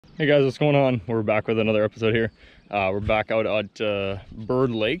Hey guys, what's going on? We're back with another episode here. We're back out at Bird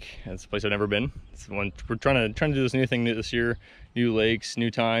Lake. It's a place I've never been. It's one we're trying to do this new thing this year, new lakes,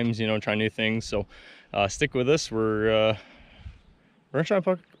 new times. You know, try new things. So stick with us. We're gonna try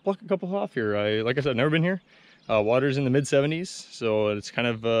to pluck a couple off here. Like I said, never been here. Water's in the mid 70s, so it's kind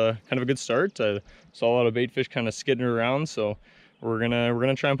of a good start. I saw a lot of bait fish kind of skidding around, so we're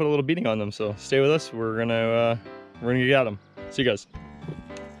gonna try and put a little beating on them. So stay with us. We're gonna get at them. See you guys.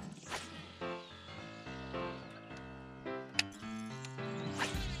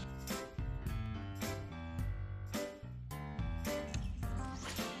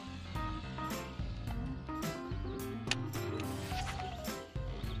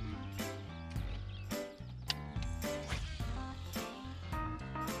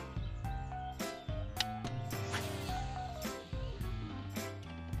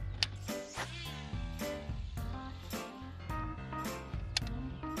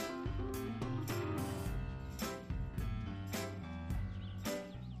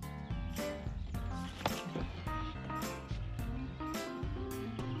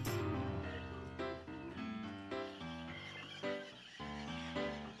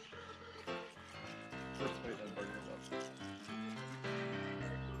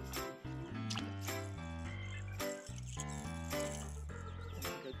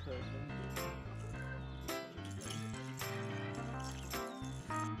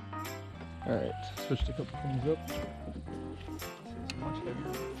 All right, switched a couple things up. This is much heavier.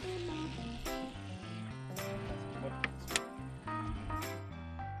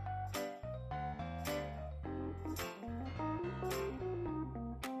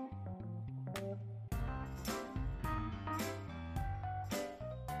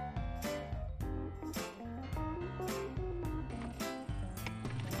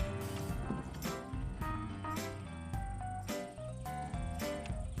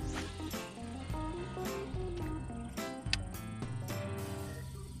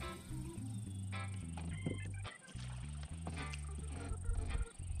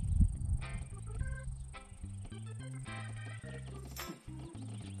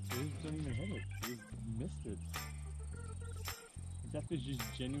 Don't even hit it. You missed it. That fish just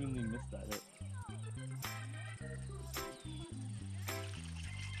genuinely missed that hit.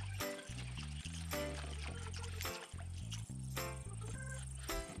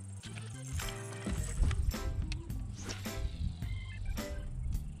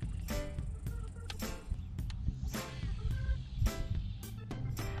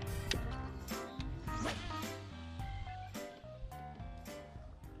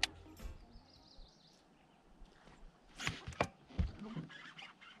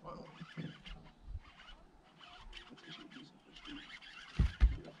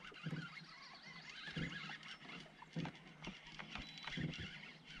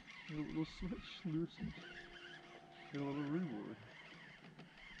 We'll switch lures and get a little reward.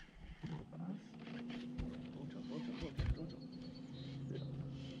 Don't jump. Yeah.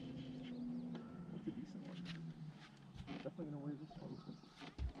 That's a decent one. Definitely gonna weigh this one.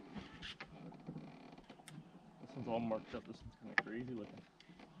 This one's all marked up. This one's kind of crazy looking.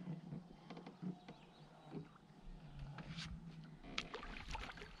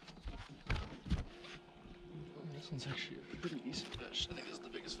 This one's actually a pretty decent fish. I think this is the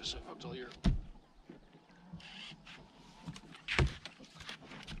biggest fish I've hooked all year.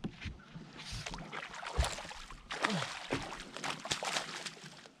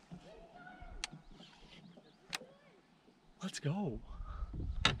 Let's go.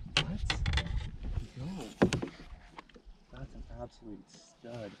 Let's go. That's an absolute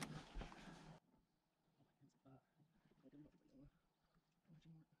stud.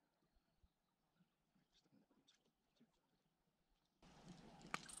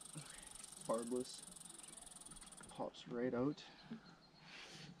 Barbless. Pops right out.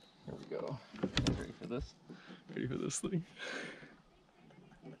 Here we go. Ready for this? Ready for this thing?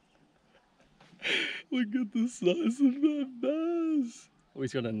 Look at the size of that bass. Oh,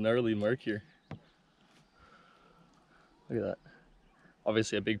 he's got a gnarly mark here. Look at that.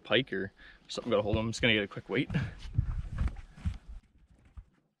 Obviously a big pike or something got a hold of him. I'm just gonna get a quick weight.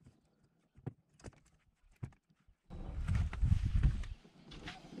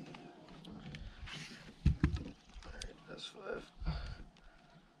 Alright, that's 5.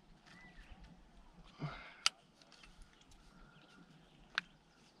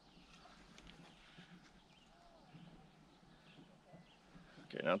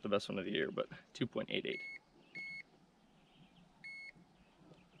 Okay, not the best one of the year, but 2.88.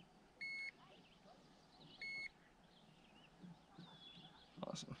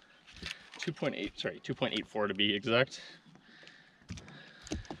 Awesome. 2.8, sorry, 2.84 to be exact.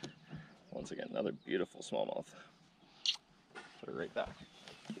 Once again, another beautiful smallmouth. Put it right back.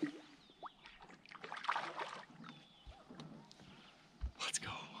 Let's go.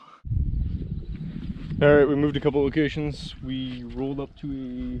 All right, we moved a couple locations. We rolled up to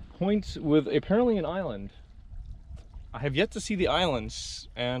a point with apparently an island. I have yet to see the islands,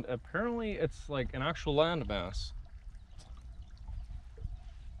 and apparently it's like an actual landmass.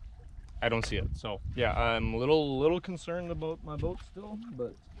 I don't see it, so yeah, I'm a little concerned about my boat still,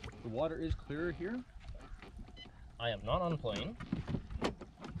 but the water is clear here. I am not on plane,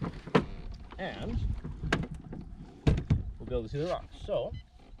 and we'll be able to see the rocks. So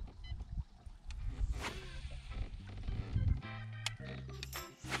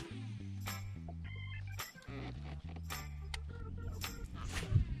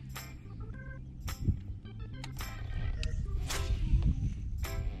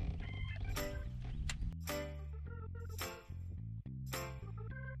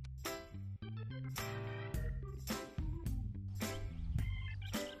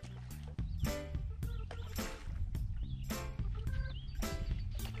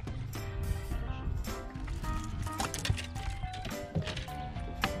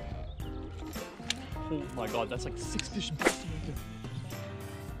oh my god, that's like 6 fish.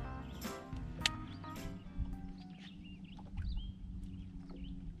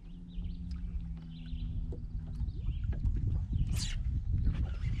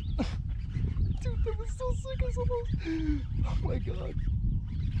 Dude, that was so sick, I almost. Oh my god.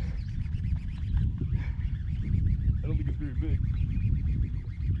 I don't think it's very big.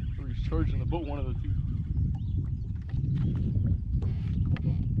 Or he's charging the boat, one of the two.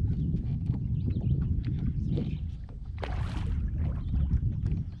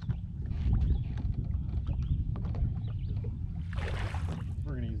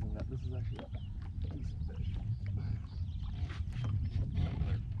 We're gonna use the net. This is actually a decent fish.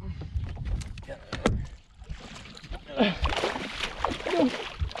 Go.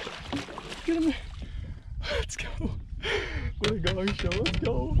 Get him. Let's go. What a gong show. Let's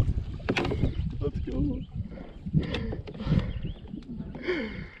go. Let's go.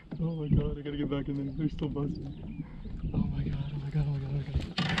 Oh my god, I gotta get back in there. They're still buzzing. Oh my god, oh my god, oh my god, oh my god.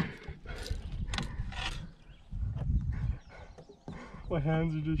 My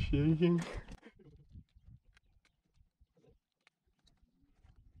hands are just shaking.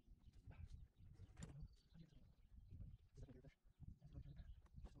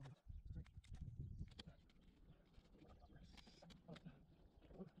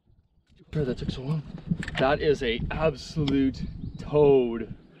 Sure, that took so long. That is a absolute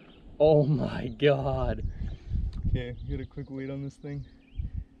toad. Oh my god. Okay, get a quick weight on this thing.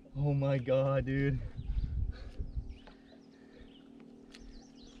 Oh my god, dude.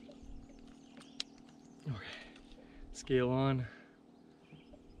 Okay, scale on.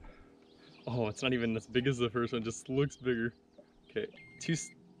 Oh, it's not even as big as the first one, just looks bigger. Okay,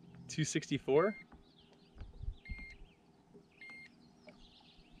 264.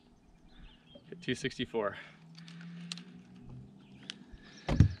 264.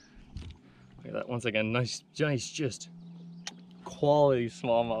 Look at that, once again, nice, just quality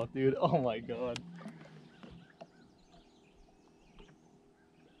smallmouth, dude. Oh my god. You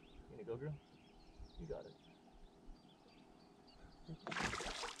gonna go, girl? You got it.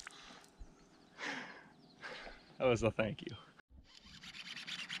 That was a thank you.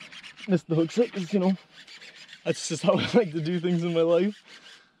 Missed the hook set, because, you know, that's just how I like to do things in my life.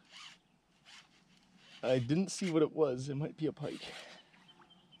 I didn't see what it was. It might be a pike.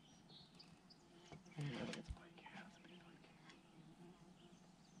 I think it's a pike.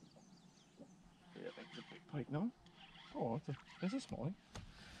 Yeah, I think it's a big pike. No? Oh, it's a smallie.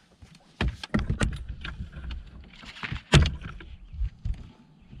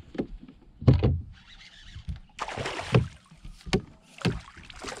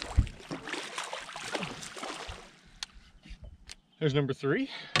 There's number 3.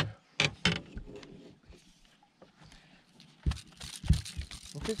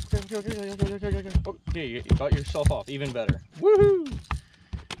 Okay, you got yourself off, even better. Woohoo!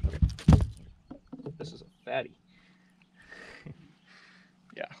 Okay. This is a fatty.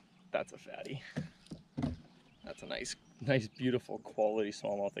 Yeah, that's a fatty. That's a nice, beautiful quality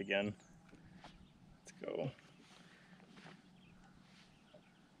smallmouth again. Let's go.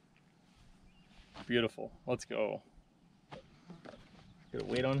 Beautiful. Let's go. Get a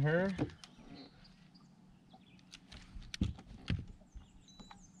weight on her.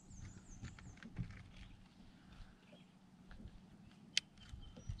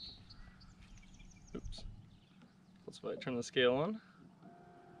 Oops. That's why I turn the scale on.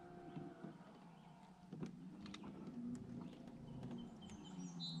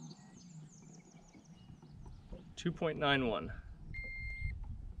 2.91.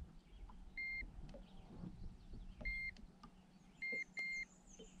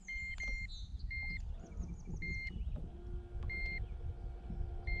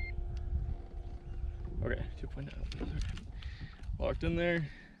 Okay, 2.9. Okay. Locked in there.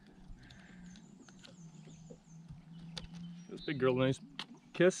 This big girl, nice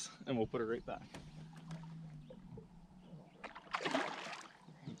kiss, and we'll put her right back.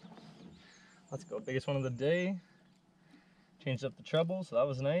 Let's go. Biggest one of the day. Changed up the treble, so that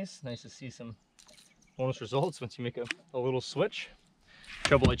was nice. Nice to see some bonus results once you make a little switch.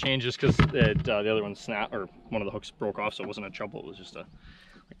 Treble I changed just because the other one snapped, or one of the hooks broke off, so it wasn't a treble. It was just a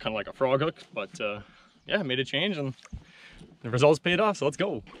kind of like a frog hook. But yeah, I made a change and the results paid off. So let's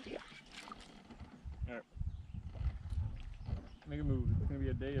go. All right, make a move. It's gonna be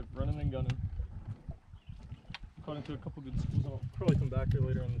a day of running and gunning. Caught into a couple good schools. I'll probably come back here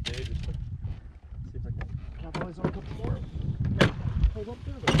later in the day just to see if I can capitalize on a couple more. Hold up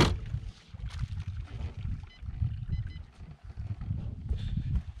there, but...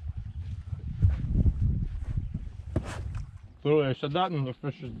 Literally, I said that and the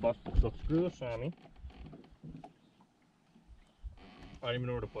fish is busted, so screw the Sammy. I don't even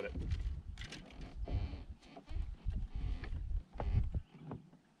know where to put it.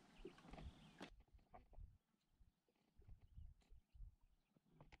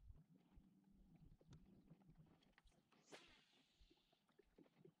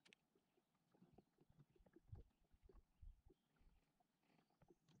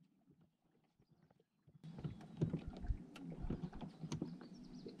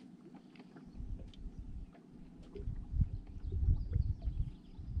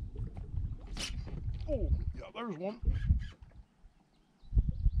 Oh, yeah, there's one.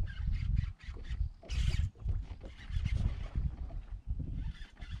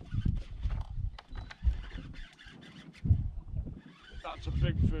 That's a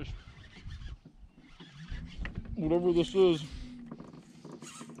big fish. Whatever this is.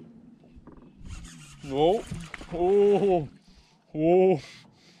 Whoa. Oh. Oh.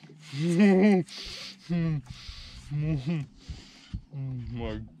 Oh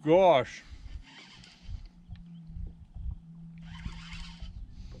my gosh.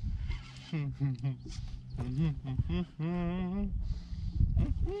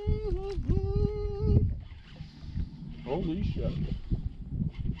 Holy shit.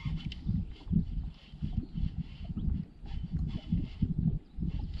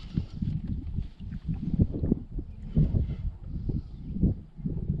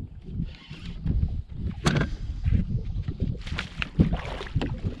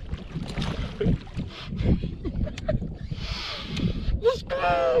 Let's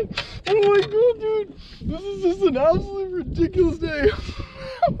go! Oh my god, dude! This is just an absolutely ridiculous day.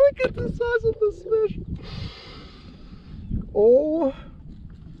 Look at the size of this fish. Oh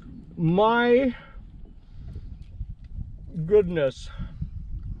my goodness.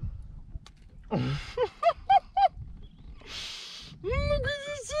 Look at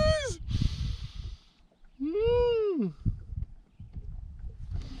this is. Oh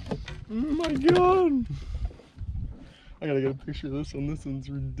my god. I gotta get a picture of this one. This one's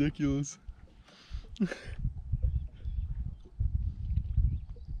ridiculous.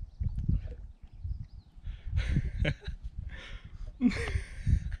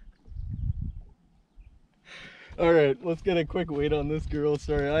 All right, let's get a quick weight on this girl.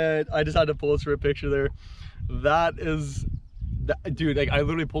 Sorry, I just had to pose for a picture there. That is, dude, like I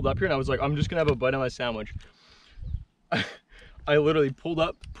literally pulled up here and I was like, I'm just gonna have a bite of my sandwich. I literally pulled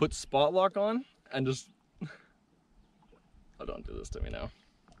up, put spot lock on, and just, oh, don't do this to me now.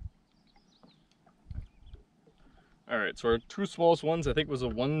 All right, so our two smallest ones, I think was a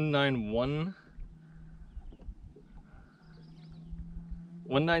 191,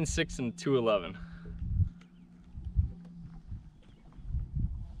 196 and 211.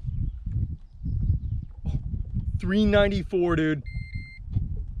 Oh, 394, dude.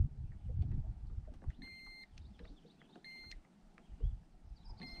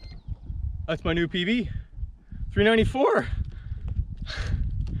 That's my new PB. 394.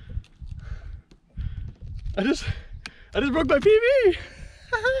 I just broke my PB.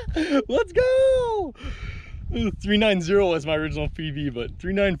 Let's go. 390 was my original PB, but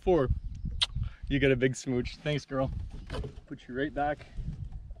 394. You got a big smooch. Thanks, girl. Put you right back.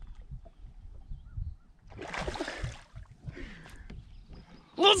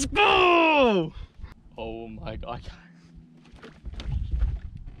 Let's go. Oh my god.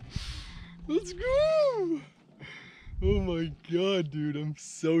 Let's go. Oh my god, dude, I'm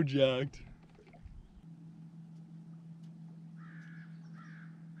so jacked.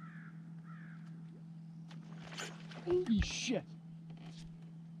 Holy shit.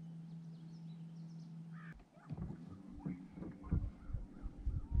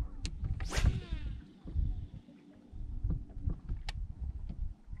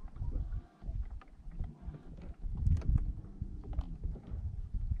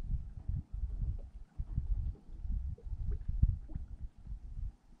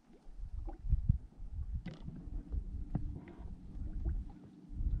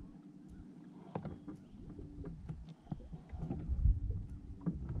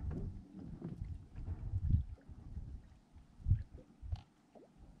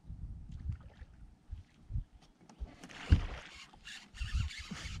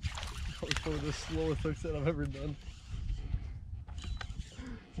 That was probably the slowest hook set I've ever done.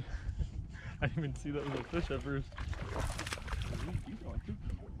 I didn't even see that was a fish at first.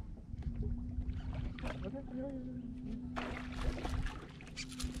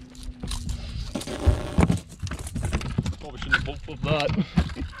 Probably shouldn't have boat flipped that.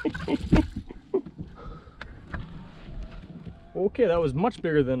 Okay, that was much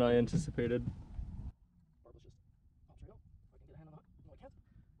bigger than I anticipated.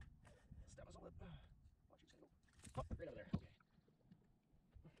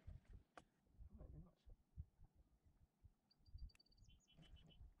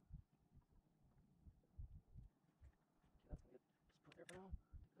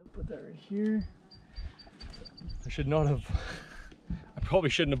 Put that right here. I should not have. I probably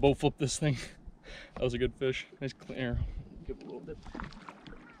shouldn't have boat flipped this thing. That was a good fish. Nice clean air. Give it a little bit.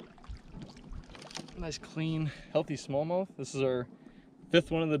 Nice clean, healthy smallmouth. This is our 5th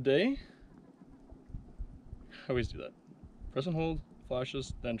one of the day. I always do that. Press and hold,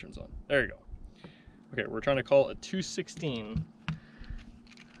 flashes, then turns on. There you go. Okay, we're trying to call a 216.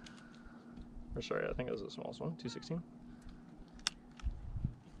 Or sorry, I think that was the smallest one. 216.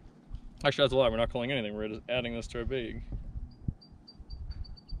 Actually, that's a lie. We're not calling anything. We're just adding this to our bag.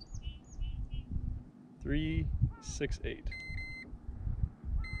 368.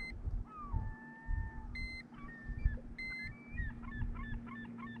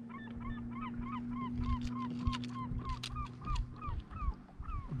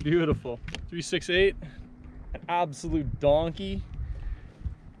 Beautiful. 368. An absolute donkey.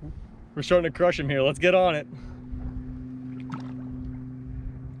 We're starting to crush him here. Let's get on it.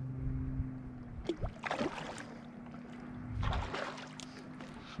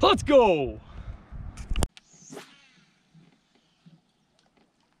 Let's go!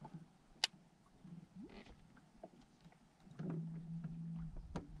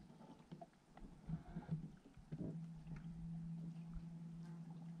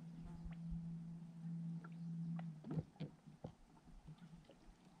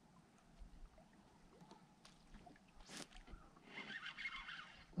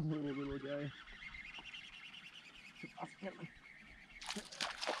 Little guy.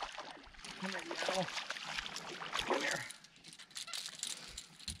 Come here, now. Come here.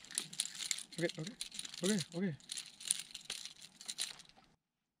 Okay.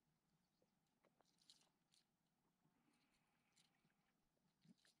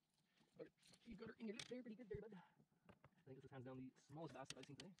 You got her in your lip there, pretty good there, bud. I think this is hands down the smallest bass that I've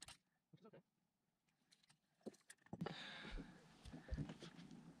seen today, which is okay.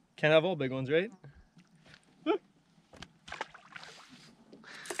 Can't have all big ones, right?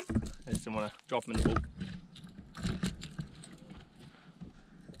 I just didn't want to drop them in the boat.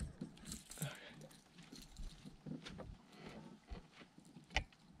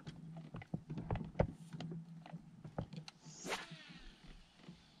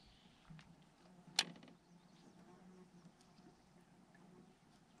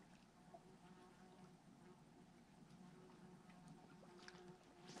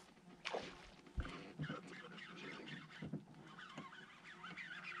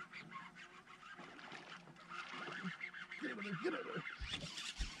 Get out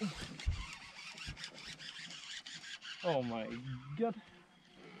there. Oh my god.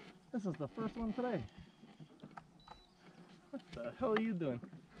 This is the first one today. What the hell are you doing?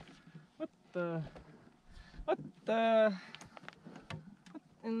 What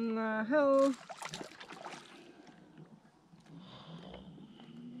in the hell?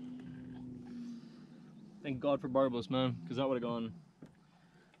 Thank God for barbless, man, because that would have gone.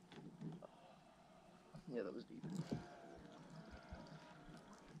 Yeah, that was deep.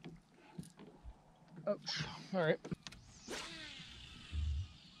 Oh, all right.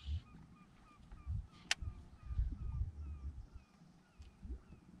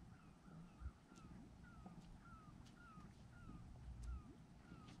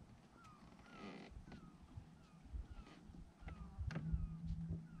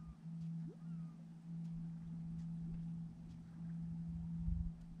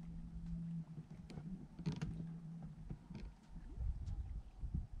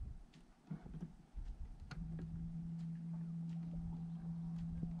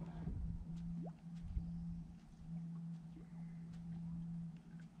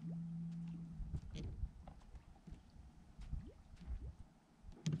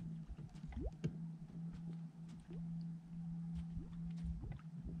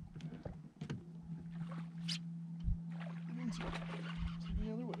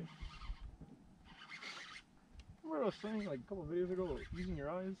 was saying like a couple of videos ago, using your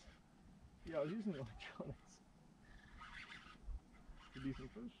eyes. Yeah, I was using the electronics. A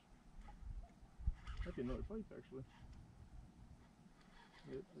decent fish. Might be another fight actually.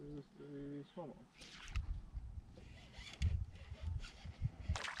 It is a smallmouth.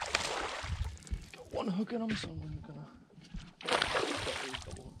 Got one hook in him, so I'm gonna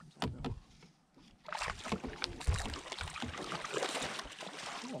double hook him.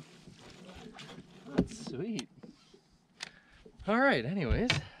 Cool. That's sweet. All right, anyways.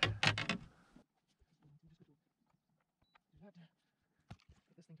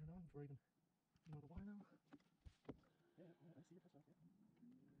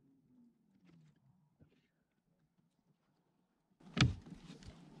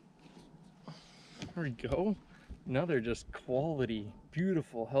 There we go. Another just quality,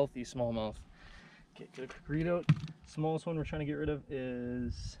 beautiful, healthy smallmouth. Okay, get a quick readout. Smallest one we're trying to get rid of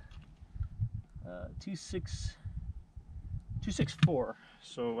is 264.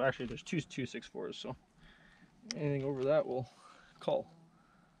 So actually there's two 264s, so anything over that we'll call.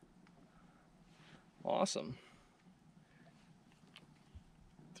 Awesome.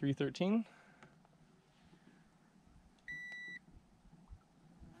 313.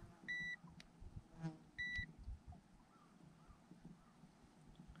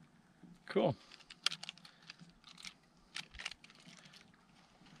 Cool.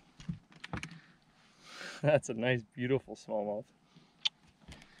 That's a nice, beautiful smallmouth.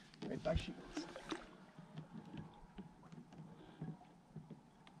 Right back she goes.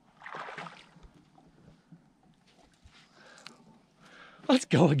 Let's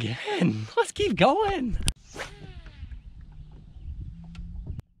go again. Let's keep going.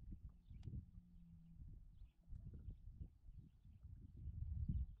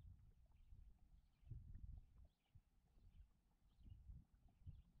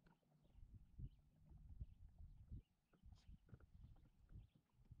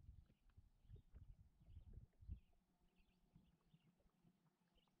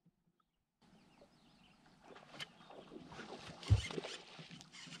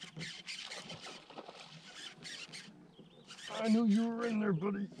 I knew you were in there,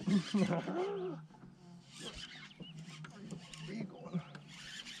 buddy. Where you going?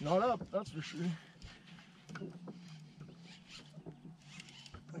 Not up, that's for sure. I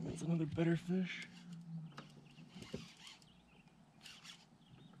think it's another better fish.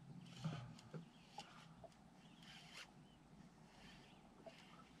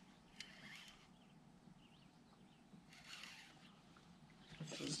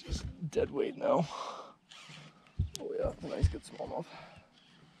 This is just dead weight now. Oh yeah, nice good smallmouth.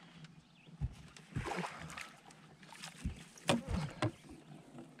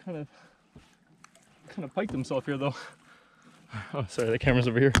 Kind of piked himself here though. Oh, sorry, the camera's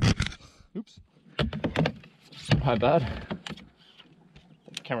over here. Oops. My bad.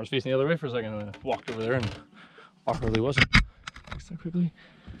 The camera's facing the other way for a second and then I walked over there and awkwardly wasn't. So quickly.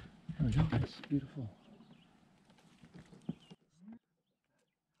 There we go. Nice, beautiful.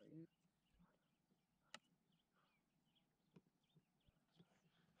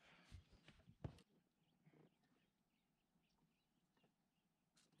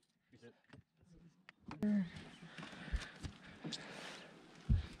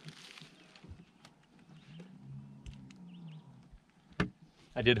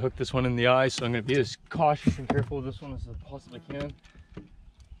 I did hook this one in the eye, so I'm going to be as cautious and careful with this one as I possibly can.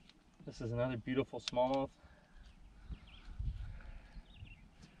 This is another beautiful smallmouth.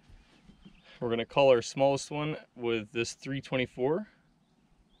 We're going to call our smallest one with this 324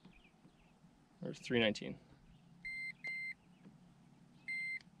 or 319.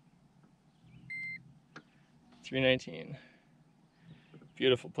 $3.19.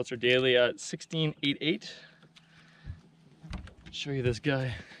 Beautiful. Puts her daily at 16.88. Show you this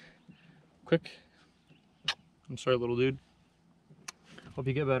guy quick. I'm sorry, little dude. Hope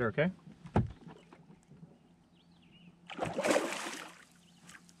you get better, okay?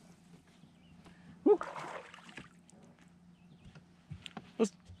 Woo.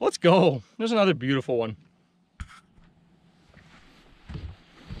 Let's go. There's another beautiful one.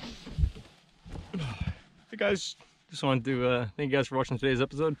 Hey guys, just wanted to thank you guys for watching today's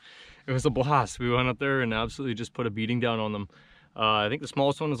episode. It was a blast. We went up there and absolutely just put a beating down on them. I think the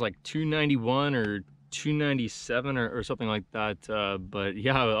smallest one was like 291 or 297 or something like that. But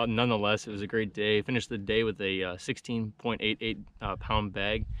yeah, nonetheless, it was a great day. Finished the day with a 16.88 pound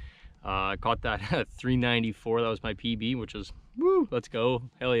bag. I caught that at 394. That was my PB, which was, woo, let's go.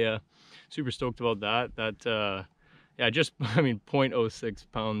 Hell yeah. Super stoked about that. Yeah, just, I mean, 0.06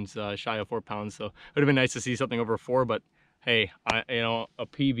 pounds shy of 4 pounds. So it would have been nice to see something over 4, but hey, you know, a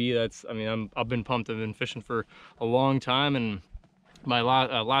PB, that's, I mean, I've been pumped. I've been fishing for a long time, and my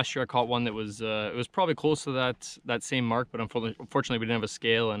last year I caught one that was it was probably close to that same mark, but unfortunately we didn't have a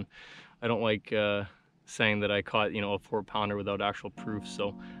scale, and I don't like saying that I caught, you know, a 4-pounder without actual proof.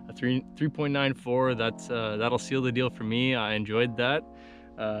 So a 3.94, that's that'll seal the deal for me. I enjoyed that.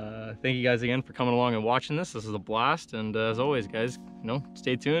 Thank you guys again for coming along and watching this. This is a blast, and as always, guys, you know,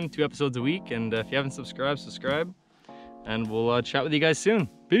 stay tuned. 2 episodes a week, and if you haven't subscribed, subscribe, and we'll chat with you guys soon.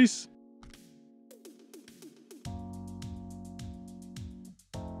 Peace.